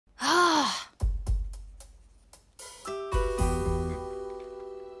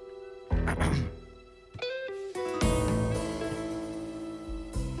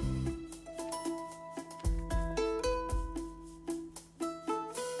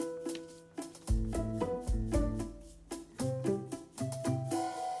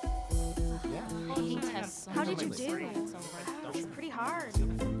did you do? It's pretty hard.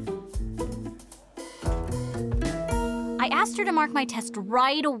 I asked her to mark my test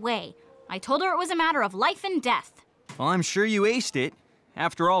right away. I told her it was a matter of life and death. Well, I'm sure you aced it.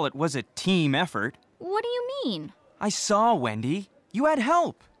 After all, it was a team effort. What do you mean? I saw, Wendy. You had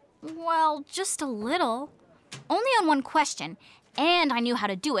help. Well, just a little. Only on one question, and I knew how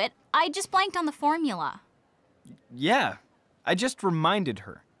to do it. I just blanked on the formula. Yeah, I just reminded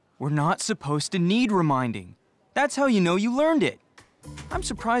her. We're not supposed to need reminding. That's how you know you learned it. I'm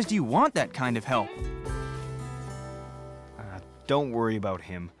surprised you want that kind of help. Don't worry about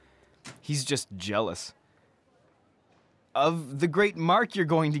him. He's just jealous. Of the great mark you're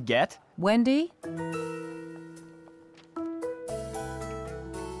going to get. Wendy?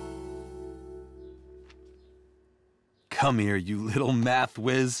 Come here, you little math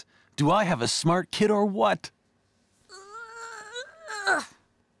whiz. Do I have a smart kid or what?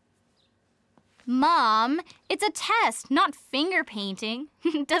 Mom, it's a test, not finger painting.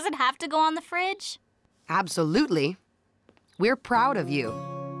 Does it have to go on the fridge? Absolutely. We're proud of you.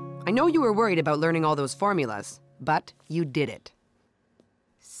 I know you were worried about learning all those formulas, but you did it.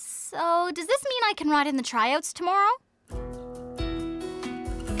 So, does this mean I can ride in the tryouts tomorrow?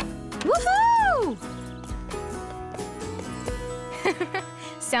 Woohoo!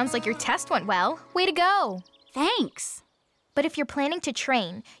 Sounds like your test went well. Way to go. Thanks. But if you're planning to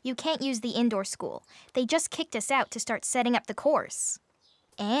train, you can't use the indoor school. They just kicked us out to start setting up the course.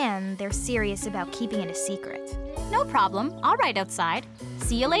 And they're serious about keeping it a secret. No problem. I'll ride outside.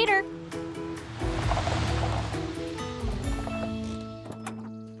 See you later.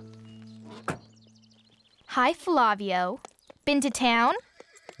 Hi, Flavio. Been to town?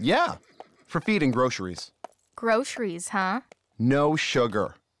 Yeah, for feeding groceries. Groceries, huh? No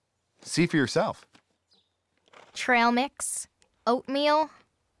sugar. See for yourself. Trail mix, oatmeal,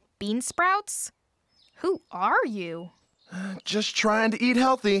 bean sprouts? Who are you? Just trying to eat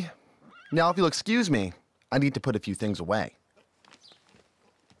healthy. Now, if you'll excuse me, I need to put a few things away.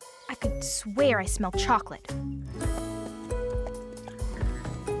 I could swear I smell chocolate.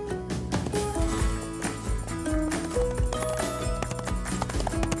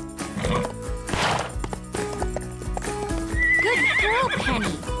 Good girl,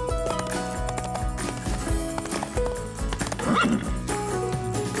 Penny.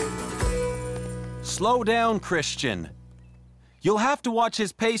 Slow down, Christian. You'll have to watch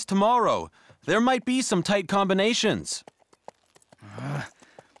his pace tomorrow. There might be some tight combinations.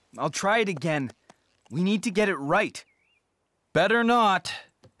 I'll try it again. We need to get it right. Better not.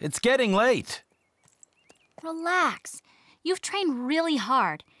 It's getting late. Relax. You've trained really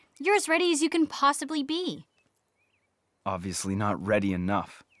hard. You're as ready as you can possibly be. Obviously not ready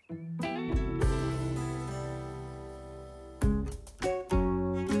enough.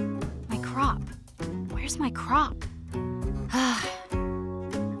 My crop. Where's my crop?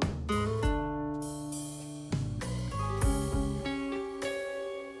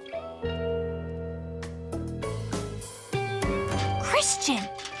 Christian!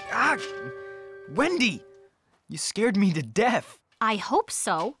 Ah! Wendy! You scared me to death. I hope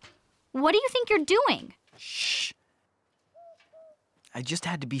so. What do you think you're doing? Shh. I just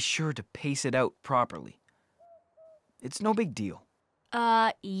had to be sure to pace it out properly. It's no big deal.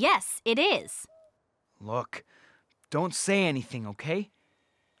 Yes, it is. Look, don't say anything, okay?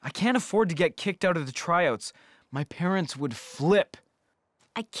 I can't afford to get kicked out of the tryouts. My parents would flip.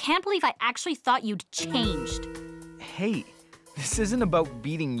 I can't believe I actually thought you'd changed. Hey, this isn't about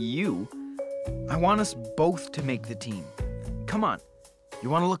beating you. I want us both to make the team. Come on, you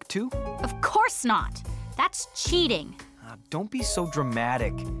want to look too? Of course not. That's cheating. Don't be so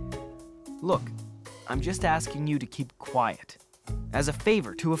dramatic. Look, I'm just asking you to keep quiet. As a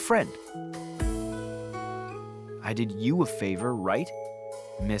favor to a friend. I did you a favor, right,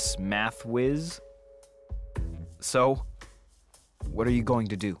 Miss Math Whiz? So, what are you going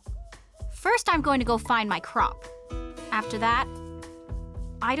to do? First, I'm going to go find my crop. After that,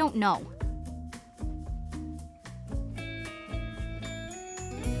 I don't know.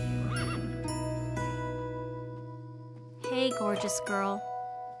 Hey, gorgeous girl.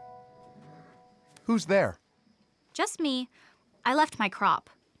 Who's there? Just me. I left my crop.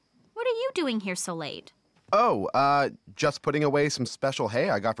 What are you doing here so late? Oh, just putting away some special hay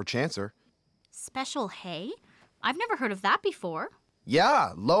I got for Chancer. Special hay? I've never heard of that before.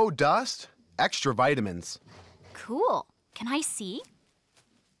 Yeah, low dust, extra vitamins. Cool. Can I see?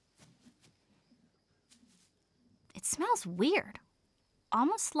 It smells weird.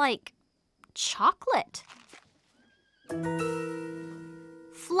 Almost like chocolate.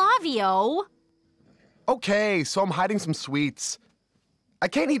 Flavio! Okay, so I'm hiding some sweets. I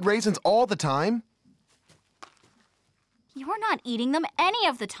can't eat raisins all the time. You're not eating them any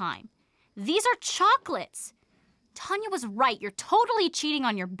of the time. These are chocolates. Tanya was right. You're totally cheating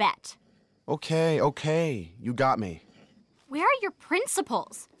on your bet. Okay, you got me. Where are your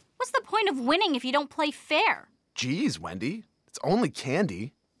principles? What's the point of winning if you don't play fair? Geez, Wendy, it's only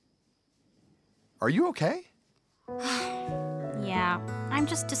candy. Are you okay? Yeah, I'm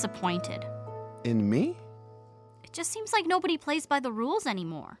just disappointed. In me? It just seems like nobody plays by the rules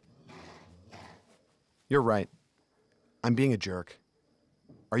anymore. You're right. I'm being a jerk.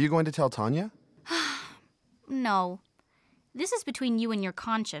 Are you going to tell Tanya? No. This is between you and your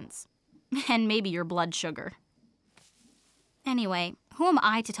conscience. And maybe your blood sugar. Anyway, who am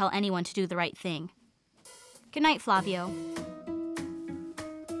I to tell anyone to do the right thing? Good night, Flavio.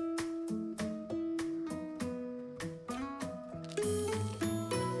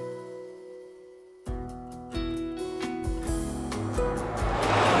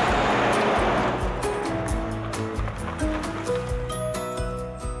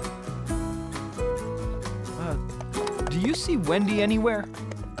 Do you see Wendy anywhere?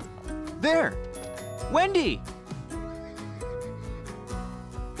 There! Wendy!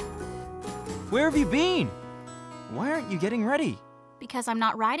 Where have you been? Why aren't you getting ready? Because I'm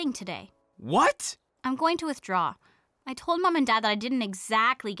not riding today. What? I'm going to withdraw. I told Mom and Dad that I didn't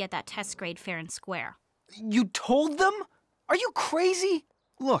exactly get that test grade fair and square. You told them? Are you crazy?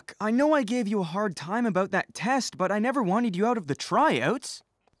 Look, I know I gave you a hard time about that test, but I never wanted you out of the tryouts.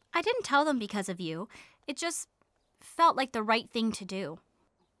 I didn't tell them because of you. It just felt like the right thing to do.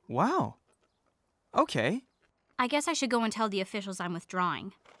 Wow. Okay. I guess I should go and tell the officials I'm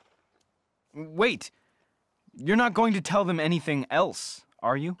withdrawing. Wait. You're not going to tell them anything else,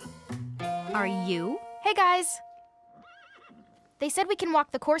 are you? Are you? Hey, guys. They said we can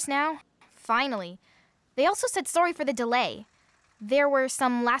walk the course now. Finally. They also said sorry for the delay. There were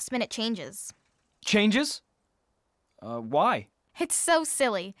some last-minute changes. Changes? Why? It's so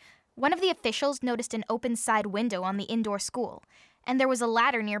silly. One of the officials noticed an open side window on the indoor school, and there was a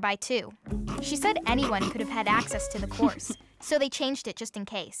ladder nearby too. She said anyone could have had access to the course, so they changed it just in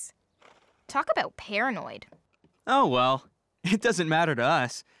case. Talk about paranoid. Oh, well. It doesn't matter to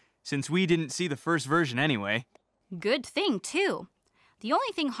us, since we didn't see the first version anyway. Good thing, too. The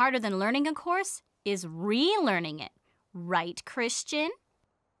only thing harder than learning a course is relearning it. Right, Christian?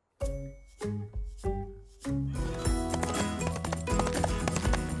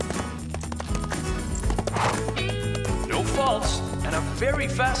 No faults, and a very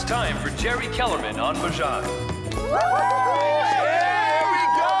fast time for Jerry Kellerman on Bajaj. There we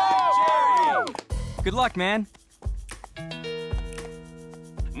go! Jerry! Good luck, man.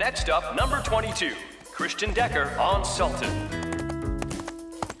 Next up, number 22, Christian Decker on Sultan.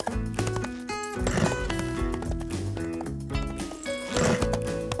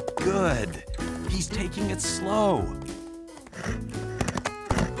 Good. He's taking it slow.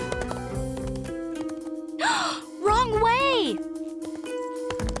 Wrong way!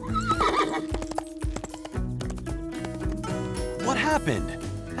 What happened?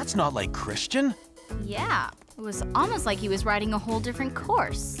 That's not like Christian. Yeah, it was almost like he was riding a whole different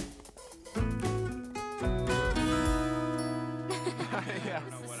course. This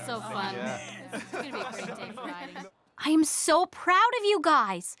is so fun. This is gonna be a great day for riding. I am so proud of you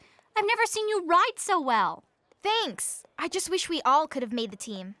guys. I've never seen you ride so well. Thanks. I just wish we all could have made the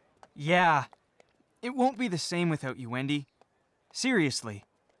team. Yeah. It won't be the same without you, Wendy. Seriously.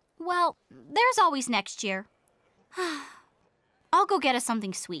 Well, there's always next year. I'll go get us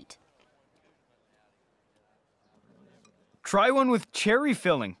something sweet. Try one with cherry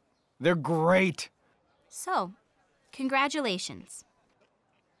filling. They're great. So, congratulations.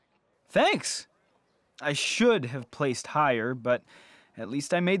 Thanks. I should have placed higher, but at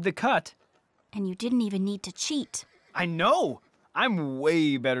least I made the cut. And you didn't even need to cheat. I know! I'm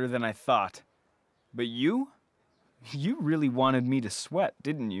way better than I thought. But you really wanted me to sweat,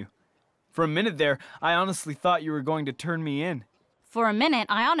 didn't you? For a minute there, I honestly thought you were going to turn me in. For a minute,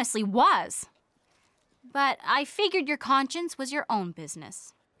 I honestly was. But I figured your conscience was your own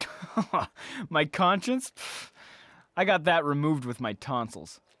business. My conscience? Pfft, I got that removed with my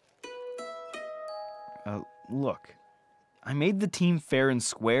tonsils. Look, I made the team fair and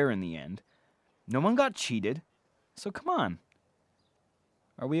square in the end. No one got cheated, so come on.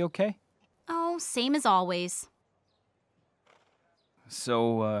 Are we okay? Oh, same as always.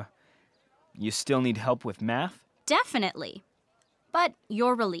 So, you still need help with math? Definitely. But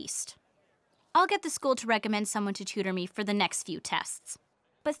you're released. I'll get the school to recommend someone to tutor me for the next few tests.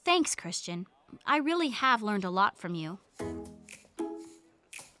 But thanks, Christian. I really have learned a lot from you.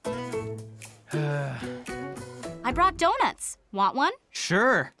 I brought donuts. Want one?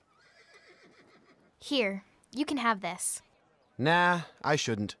 Sure. Here, you can have this. Nah, I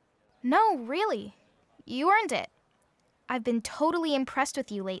shouldn't. No, really. You earned it. I've been totally impressed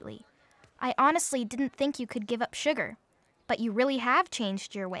with you lately. I honestly didn't think you could give up sugar, but you really have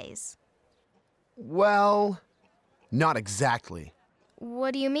changed your ways. Well, not exactly.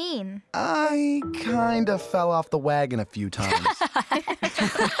 What do you mean? I kinda fell off the wagon a few times.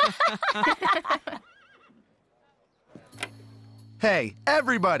 Hey,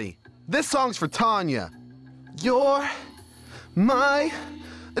 everybody! This song's for Tanya. You're my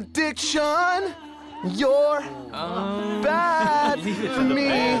addiction. You're bad for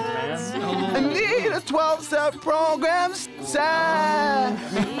me. I need a 12-step program.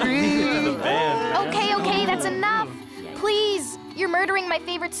 Okay, that's enough. Please, you're murdering my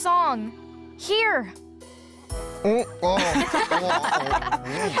favorite song. Here.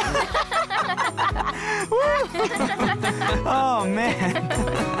 Oh, man.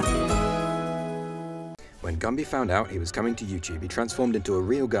 When Gumby found out he was coming to YouTube, he transformed into a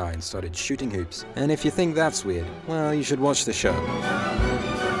real guy and started shooting hoops. And if you think that's weird, well, you should watch the show.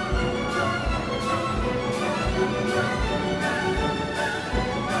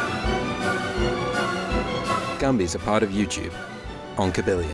 Gumby's a part of YouTube on Kabillion.